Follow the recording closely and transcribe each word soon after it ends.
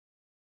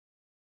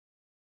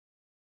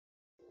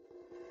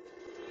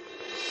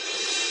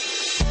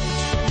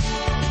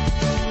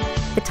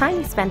The time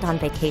you spend on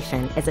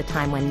vacation is a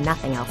time when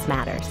nothing else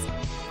matters.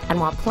 And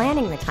while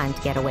planning the time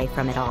to get away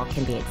from it all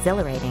can be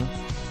exhilarating,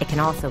 it can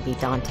also be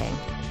daunting,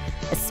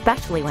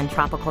 especially when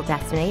tropical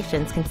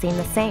destinations can seem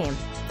the same,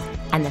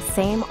 and the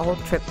same old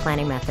trip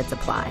planning methods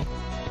apply.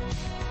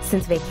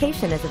 Since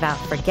vacation is about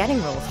forgetting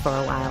rules for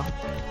a while,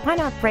 why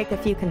not break a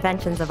few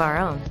conventions of our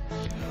own?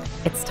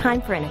 It's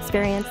time for an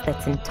experience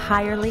that's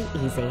entirely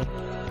easy.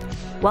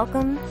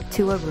 Welcome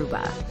to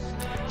Aruba.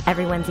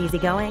 Everyone's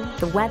easygoing,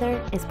 the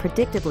weather is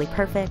predictably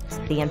perfect,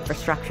 the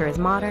infrastructure is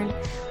modern,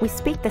 we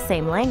speak the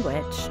same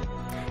language.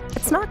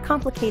 It's not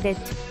complicated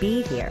to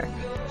be here,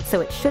 so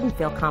it shouldn't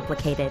feel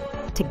complicated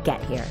to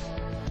get here.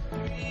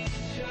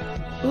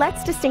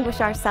 Let's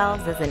distinguish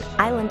ourselves as an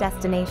island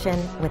destination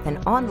with an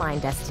online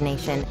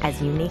destination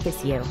as unique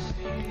as you.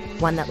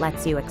 One that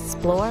lets you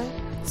explore,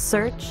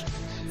 search,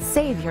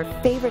 save your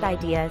favorite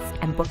ideas,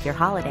 and book your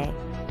holiday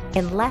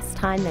in less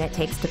time than it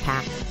takes to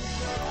pack.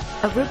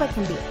 Aruba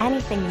can be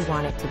anything you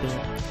want it to be,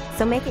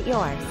 so make it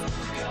yours.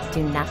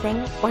 Do nothing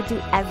or do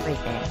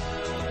everything.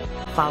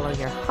 Follow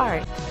your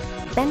heart,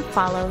 then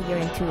follow your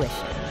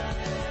intuition.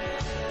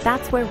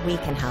 That's where we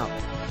can help.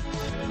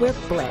 We're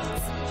Blitz,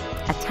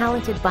 a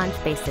talented bunch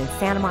based in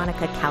Santa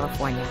Monica,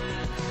 California,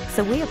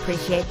 so we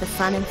appreciate the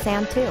sun and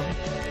sand too.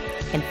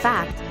 In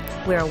fact,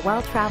 we're a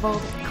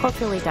well-traveled,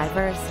 culturally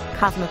diverse,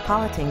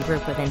 cosmopolitan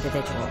group of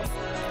individuals,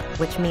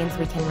 which means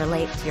we can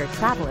relate to your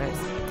travelers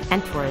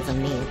and tourism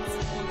needs.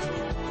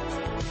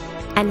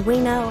 And we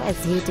know,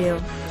 as you do,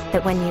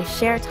 that when you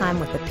share time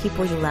with the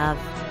people you love,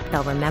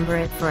 they'll remember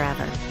it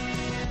forever.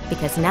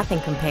 Because nothing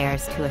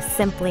compares to a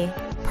simply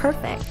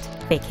perfect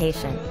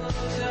vacation.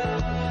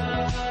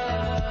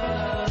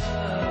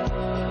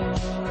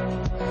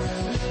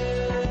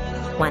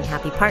 One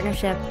happy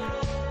partnership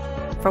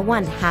for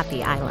one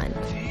happy island.